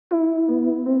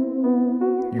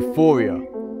Euphoria.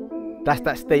 That's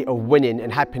that state of winning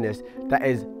and happiness that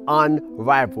is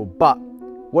unrivaled. But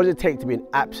what does it take to be an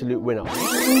absolute winner?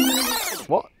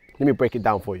 What? Let me break it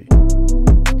down for you.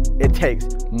 It takes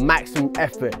maximum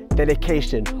effort,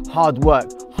 dedication, hard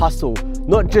work, hustle,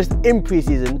 not just in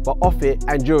pre-season, but off it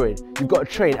and during. You've got to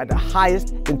train at the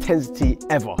highest intensity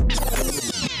ever.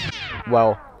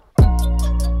 Well,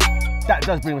 that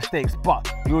does bring mistakes,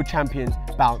 but real champions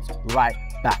bounce right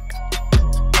back.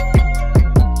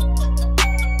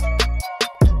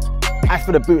 As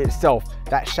for the boot itself,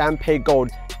 that Champagne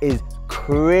Gold is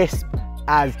crisp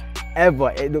as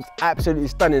ever. It looks absolutely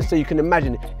stunning. So you can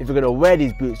imagine if you're gonna wear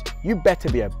these boots, you better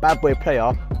be a bad boy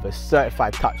player with a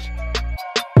certified touch.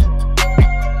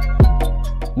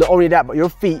 Not only that, but your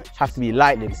feet have to be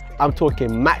lightning. I'm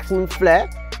talking maximum flair,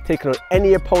 taking on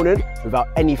any opponent without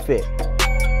any fear.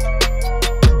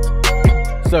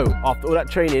 So after all that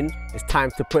training, it's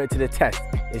time to put it to the test.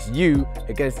 It's you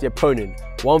against the opponent,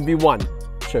 1v1.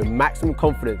 Show maximum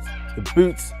confidence. The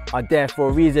boots are there for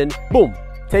a reason. Boom,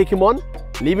 take him on,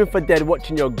 leave him for dead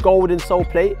watching your golden sole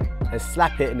plate and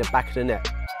slap it in the back of the net.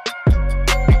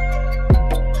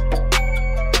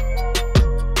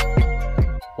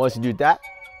 Once you do that,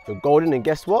 you're golden, and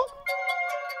guess what?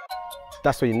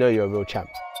 That's when you know you're a real champ.